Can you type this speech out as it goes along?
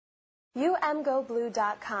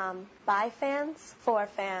UMGoBlue.com. By fans, for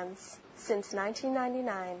fans. Since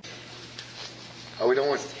 1999. How we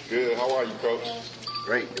doing? Good. How are you, Coach?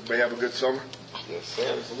 Great. Everybody have a good summer? Yes,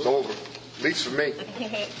 sir. It's over. At least for me.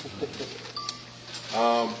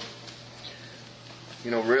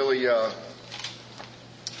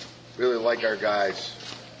 Really like our guys.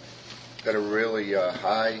 Got a really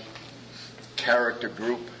high character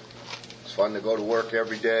group. It's fun to go to work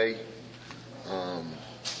every day.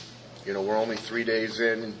 We're only 3 days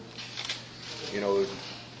in.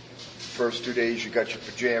 First 2 days you got your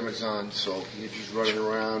pajamas on, so you're just running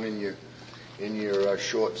around in your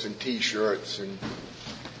shorts and t-shirts and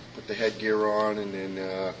put the headgear on, and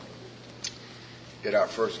then did our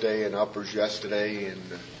first day in uppers yesterday, and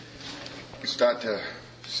we start to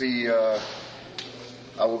see how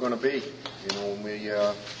we're going to be.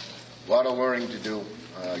 A lot of learning to do,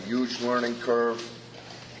 huge learning curve.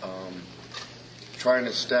 Trying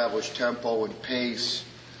to establish tempo and pace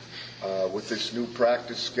with this new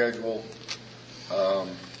practice schedule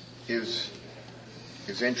is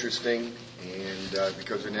interesting, and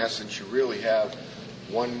because in essence you really have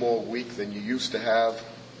one more week than you used to have,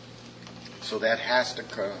 so that has to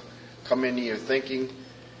come into your thinking,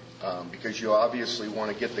 because you obviously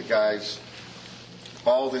want to get the guys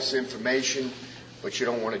all this information, but you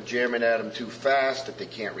don't want to jam it at them too fast that they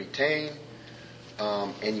can't retain.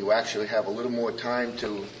 And you actually have a little more time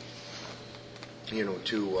to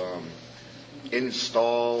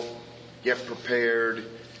install, get prepared,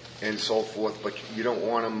 and so forth. But you don't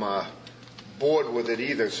want them bored with it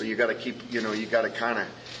either. So you got to kind of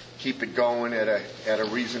keep it going at a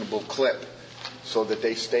reasonable clip, so that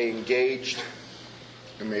they stay engaged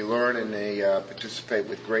and they learn and they participate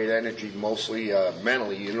with great energy. Mostly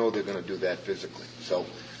mentally, they're going to do that physically. So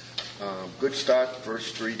good start,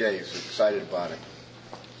 first 3 days. Excited about it.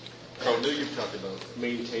 I know you've talked about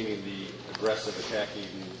maintaining the aggressive attacking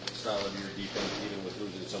style of your defense, even with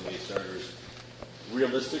losing so many starters.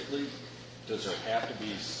 Realistically, does there have to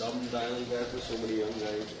be some dialing back for so many young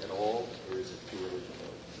guys at all, or is it too early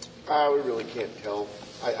to know? We really can't tell.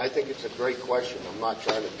 I think it's a great question. I'm not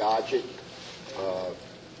trying to dodge it.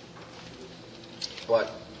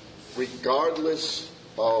 But regardless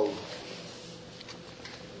of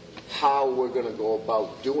how we're going to go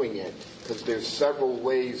about doing it, because there's several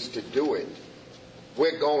ways to do it,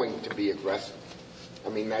 we're going to be aggressive. I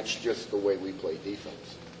mean, that's just the way we play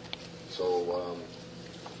defense. So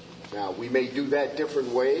now we may do that different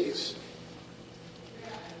ways.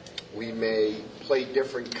 We may play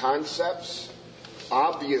different concepts.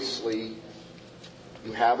 Obviously,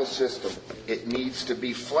 you have a system. It needs to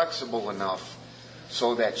be flexible enough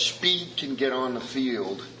so that speed can get on the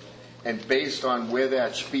field, and based on where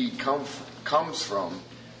that speed comes from,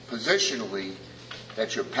 positionally,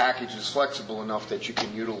 that your package is flexible enough that you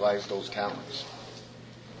can utilize those talents.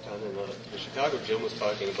 John, the Chicago gym was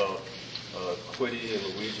talking about Quiddy and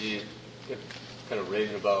Luigi, kind of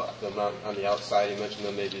raving about them on the outside. You mentioned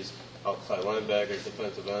them maybe as outside linebackers,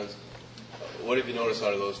 defensive ends. What have you noticed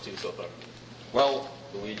out of those two so far? Well,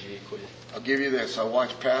 Luigi, Quiddy. I'll give you this. I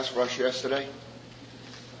watched pass rush yesterday.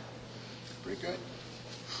 Pretty good.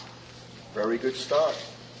 Very good start.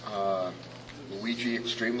 Luigi,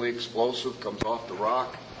 extremely explosive, comes off the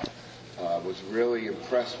rock. Was really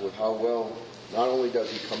impressed with how well, not only does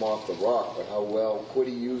he come off the rock, but how well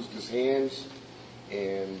Quiddy used his hands.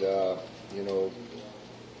 And,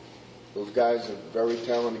 those guys are very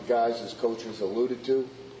talented guys, as coaches alluded to.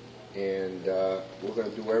 And we're going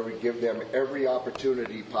to give them every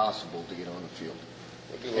opportunity possible to get on the field.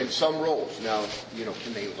 In some roles. Now,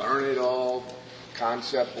 can they learn it all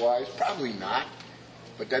concept-wise? Probably not.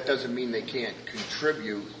 But that doesn't mean they can't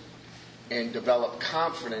contribute and develop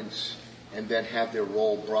confidence and then have their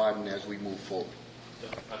role broaden as we move forward.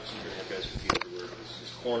 Obviously, you're going to have guys compete everywhere.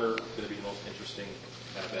 Is corner going to be the most interesting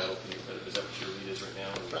kind of battle for you? Is that what your lead is right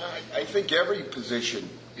now? I think every position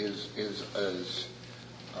is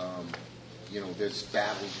there's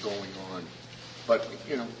battles going on. But,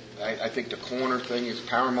 I think the corner thing is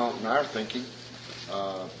paramount in our thinking.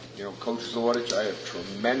 Coach Zordich, I have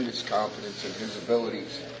tremendous confidence in his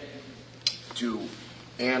abilities to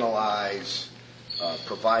analyze,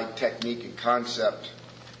 provide technique and concept,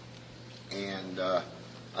 and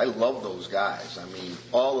I love those guys. I mean,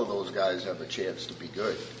 all of those guys have a chance to be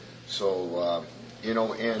good. So,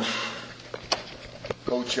 and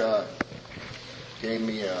Coach gave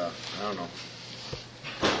me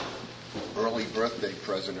early birthday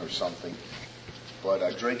present or something.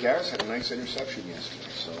 But Drake Harris had a nice interception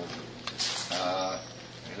yesterday. So,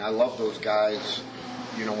 and I love those guys,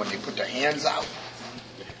 when they put their hands out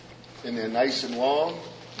and they're nice and long,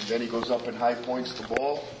 and then he goes up and high points the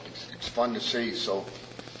ball. It's fun to see. So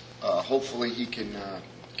hopefully he can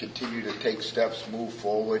continue to take steps, move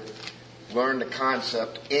forward, learn the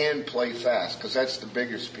concept, and play fast, because that's the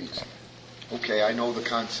biggest piece. Okay, I know the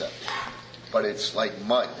concept, but it's like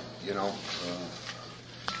mud,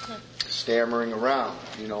 stammering around.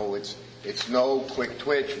 It's no quick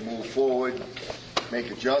twitch, move forward,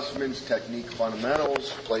 make adjustments, technique fundamentals,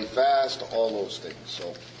 play fast, all those things.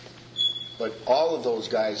 So, but all of those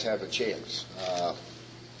guys have a chance.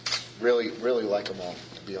 Really like them all,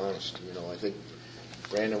 to be honest. I think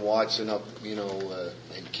Brandon Watson up,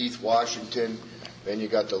 and Keith Washington. Then you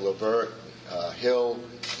got the Levert Hill,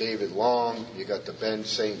 David Long. You got the Ben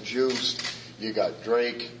St. Juste. You got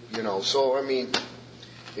Drake. So I mean,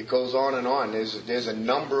 it goes on and on. There's a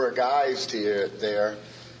number of guys there,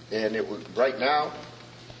 and it was right now,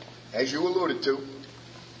 as you alluded to,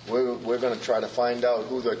 we're going to try to find out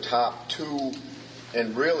who the top 2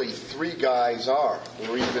 and really 3 guys are.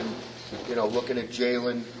 We're even, looking at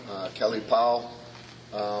Jalen, Kelly Powell,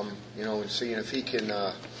 and seeing if he can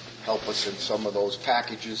help us in some of those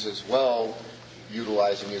packages as well,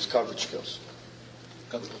 utilizing his coverage skills.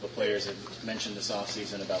 A couple of the players had mentioned this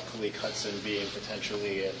offseason about Khaleke Hudson being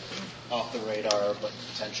potentially off the radar, but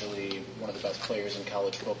potentially one of the best players in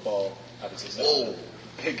college football. Obviously, some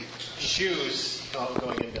big shoes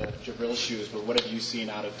going into Jabril's shoes, but what have you seen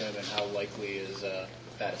out of him, and how likely is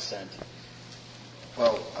that ascent?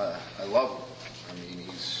 Well, I love him. I mean,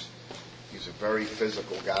 he's a very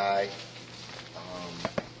physical guy.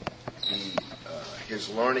 His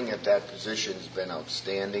learning at that position has been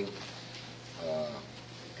outstanding,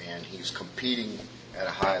 and he's competing at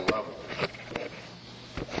a high level.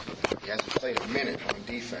 He hasn't played a minute on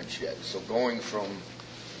defense yet, so going from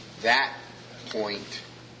that point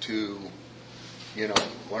to,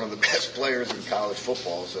 one of the best players in college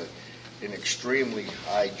football is an extremely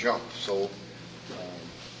high jump. So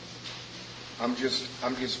I'm just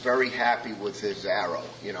very happy with his arrow.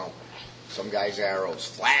 Some guys' arrow's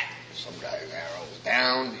flat, some guys' arrow's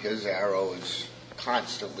down. His arrow is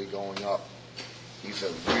constantly going up. He's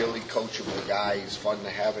a really coachable guy. He's fun to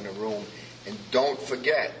have in a room. And don't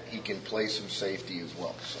forget, he can play some safety as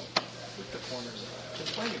well. So with the corners, can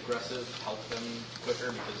playing aggressive help them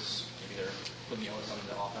quicker because maybe they're putting the onus on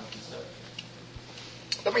the offense instead?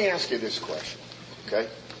 let me ask you this question, okay?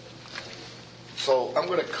 So I'm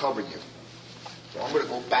going to cover you. So I'm going to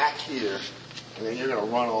go back here, and then you're going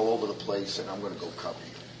to run all over the place, and I'm going to go cover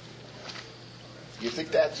you. You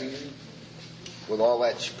think that's easy with all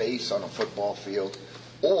that space on a football field?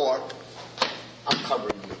 Or I'm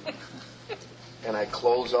covering you, and I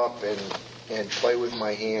close up and play with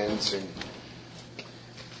my hands, and,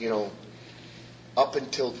 you know, up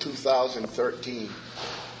until 2013,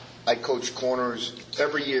 I coached corners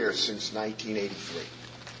every year since 1983.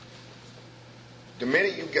 The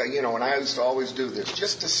minute you got, you know, and I used to always do this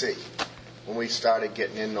just to see when we started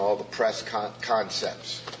getting into all the press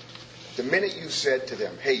concepts. The minute you said to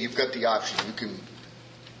them, hey, you've got the option. You can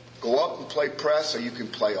go up and play press or you can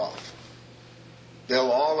play off.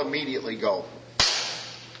 They'll all immediately go.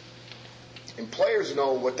 And players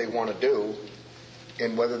know what they want to do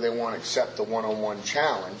and whether they want to accept the one-on-one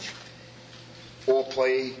challenge or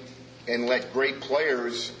play and let great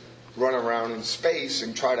players run around in space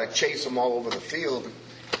and try to chase them all over the field.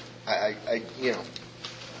 I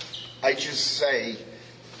just say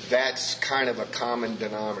that's kind of a common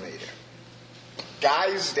denominator.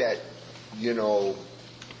 Guys that, you know,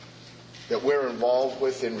 that we're involved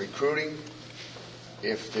with in recruiting,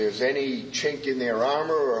 if there's any chink in their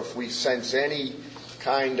armor or if we sense any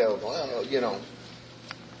kind of, well, you know,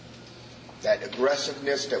 that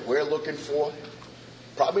aggressiveness that we're looking for,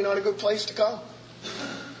 probably not a good place to come.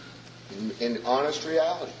 In honest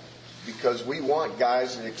reality, because we want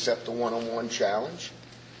guys that accept the one-on-one challenge,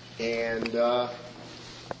 and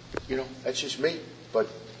you know, that's just me. But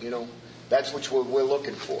you know, that's what we're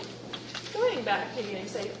looking for. Going back, maybe you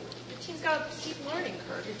say your team's got a steep learning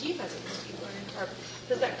curve. Your defense has a steep learning curve.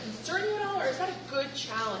 Does that concern you at all, or is that a good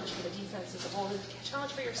challenge for the defense as a whole? Is it a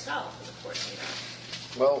challenge for yourself as a coordinator?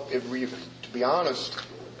 Well, to be honest,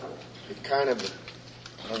 it kind of,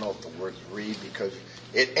 I don't know if the word's read, because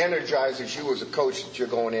it energizes you as a coach that you're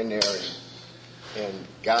going in there and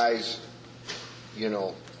guys, you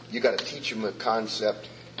know, you got to teach them a concept.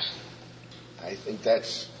 I think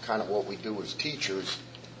that's kind of what we do as teachers.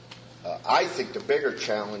 I think the bigger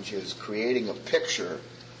challenge is creating a picture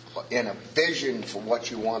and a vision for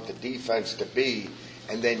what you want the defense to be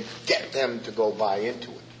and then get them to go buy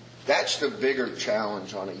into it. That's the bigger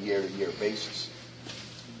challenge on a year-to-year basis.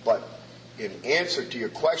 But in answer to your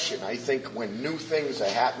question, I think when new things are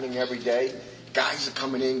happening every day, guys are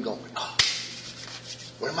coming in going, oh,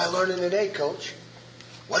 what am I learning today, Coach?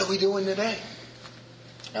 What are we doing today?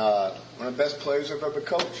 One of the best players I've ever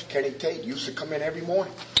coached, Kenny Tate, used to come in every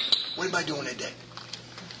morning. What am I doing today?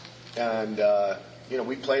 And,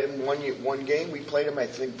 we played him one game. We played him, I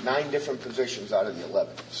think, 9 different positions out of the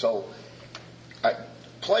 11. So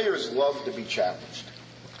players love to be challenged.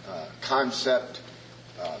 Concept,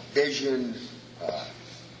 vision,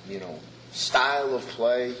 style of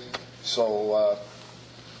play. So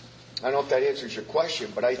I don't know if that answers your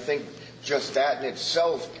question, but I think just that in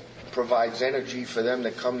itself provides energy for them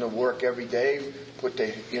to come to work every day,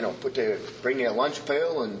 bring their lunch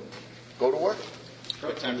pail and go to work.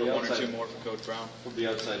 Probably time for one or two more from Coach Brown. From the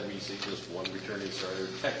outside, we see just one returning starter.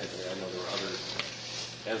 Technically, I know there are others.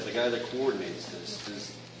 As the guy that coordinates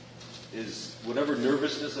this, is whatever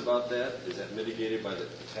nervousness about that, is that mitigated by the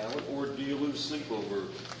talent, or do you lose sleep over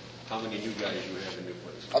how many new guys you have in new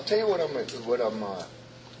places? I'll tell you what I'm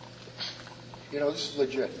this is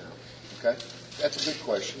legit now, okay? That's a big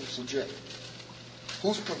question. It's legit.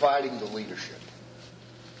 Who's providing the leadership?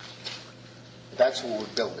 That's what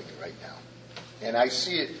we're building right now. And I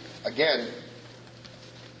see it, again,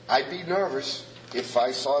 I'd be nervous if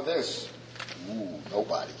I saw this. Ooh,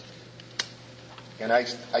 nobody. And I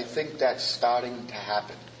think that's starting to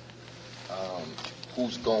happen.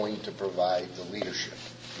 Who's going to provide the leadership?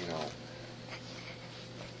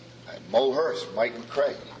 Mo Hurst, Mike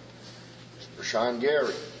McCray, Rashawn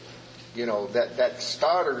Gary. That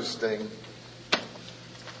starters thing,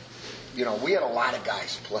 we had a lot of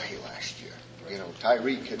guys play last year.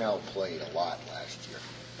 Tyreek Cannell played a lot last year.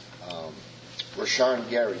 Rashawn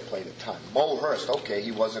Gary played a ton. Mo Hurst, okay,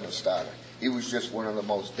 he wasn't a starter. He was just one of the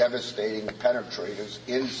most devastating penetrators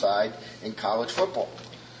inside in college football.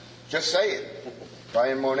 Just say it.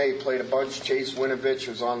 Brian Monet played a bunch. Chase Winovich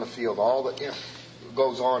was on the field. It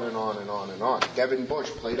goes on and on and on and on. Devin Bush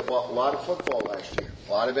played a lot of football last year.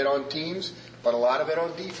 A lot of it on teams, but a lot of it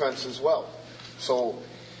on defense as well. So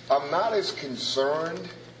I'm not as concerned,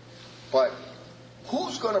 but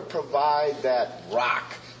who's going to provide that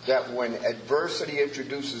rock that when adversity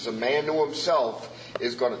introduces a man to himself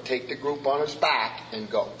is going to take the group on his back and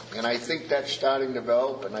go? And I think that's starting to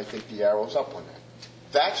develop, and I think the arrow's up on that.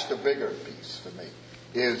 That's the bigger piece for me,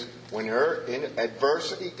 is when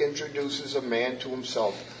adversity introduces a man to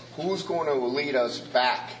himself, who's going to lead us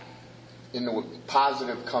back in the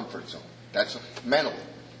positive comfort zone? That's mentally.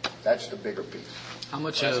 That's the bigger piece. How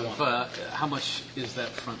much is that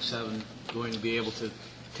front seven going to be able to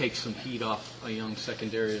take some heat off a young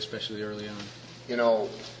secondary, especially early on?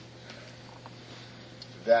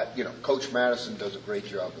 Coach Madison does a great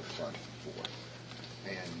job with front four.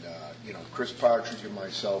 And, Chris Partridge and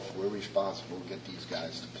myself, we're responsible to get these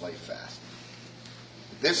guys to play fast.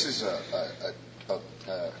 This is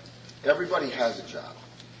everybody has a job.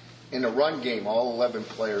 In the run game, all 11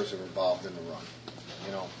 players are involved in the run.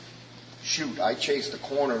 I chase the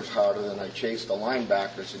corners harder than I chase the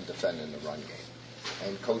linebackers in defending the run game.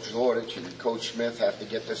 And Coach Zordich and Coach Smith have to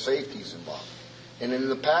get the safeties involved. And in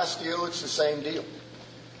the pass deal, it's the same deal.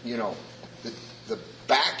 The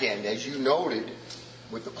back end, as you noted,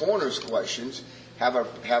 with the corners questions, have a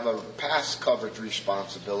pass coverage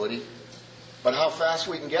responsibility. But how fast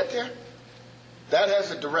we can get there, that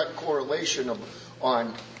has a direct correlation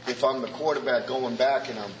on if I'm the quarterback going back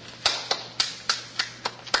and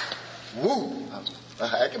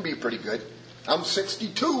I can be pretty good. I'm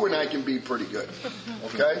 62 and I can be pretty good.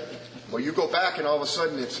 Okay? Well, you go back and all of a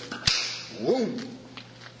sudden it's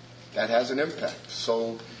that has an impact.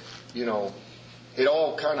 So, it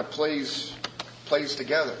all kind of plays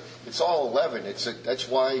together. It's all 11. That's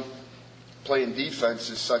why playing defense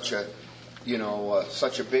is such a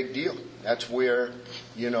big deal. That's where,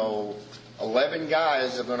 11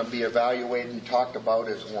 guys are going to be evaluated and talked about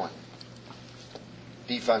as one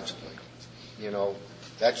defensively.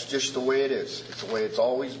 That's just the way it is. It's the way it's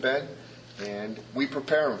always been, and we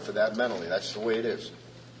prepare them for that mentally. That's the way it is.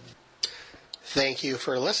 Thank you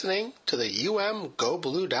for listening to the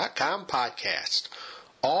UMGoBlue.com podcast.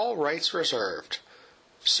 All rights reserved.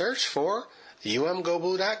 Search for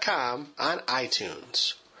UMGoBlue.com on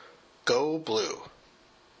iTunes. Go Blue.